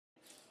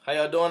How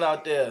y'all doing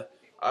out there?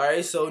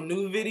 Alright, so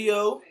new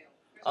video,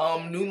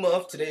 new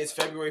month. Today is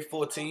February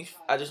 14th.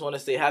 I just want to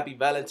say happy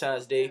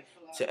Valentine's Day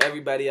to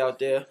everybody out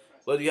there.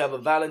 Whether you have a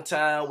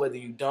Valentine, whether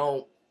you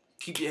don't,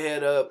 keep your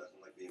head up,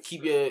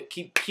 keep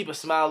a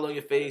smile on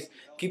your face,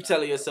 keep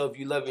telling yourself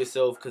you love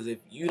yourself, because if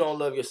you don't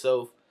love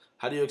yourself,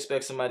 how do you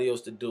expect somebody else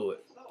to do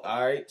it?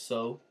 Alright,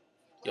 so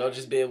y'all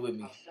just bear with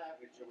me.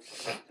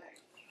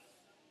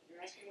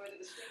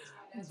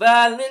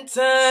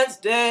 Valentine's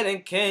Day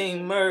that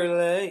came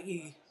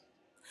early.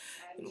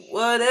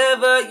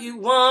 Whatever you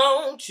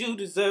want, you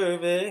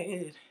deserve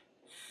it.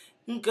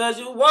 'Cause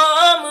you're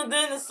warmer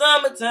than the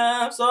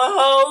summertime, so I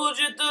hold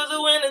you through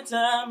the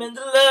wintertime. And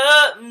the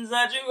love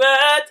inside your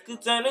eyes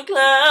could turn a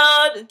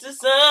cloud into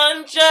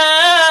sunshine.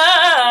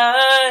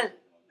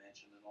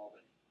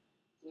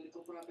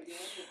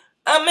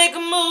 I make a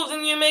move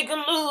and you make a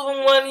move,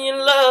 and one in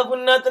love with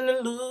nothing to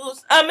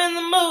lose. I'm in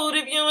the mood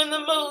if you're in the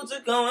mood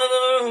to go in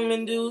the room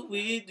and do what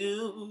we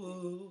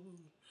do.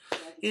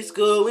 It's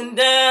going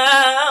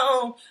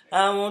down.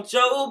 I want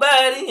your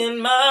body in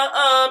my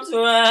arms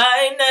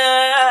right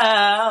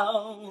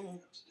now.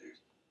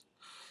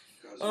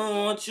 I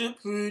want your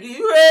pretty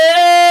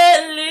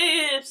red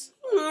lips,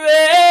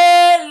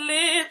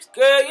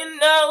 girl. You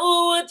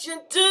know what you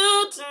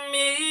do to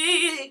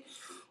me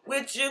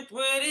with your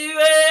pretty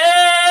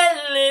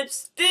red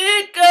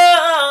lipstick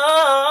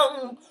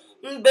on.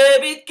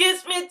 Baby,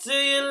 kiss me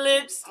till your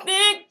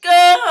lipstick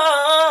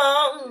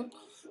on.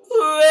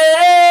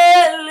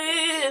 Red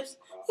lips,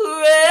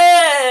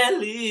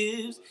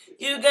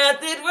 you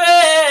got that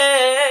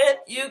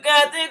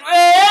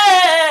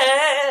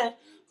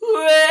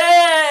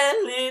red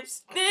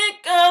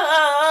lipstick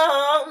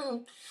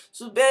on.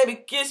 So baby,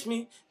 kiss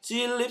me till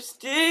your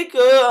lipstick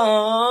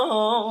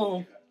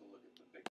on.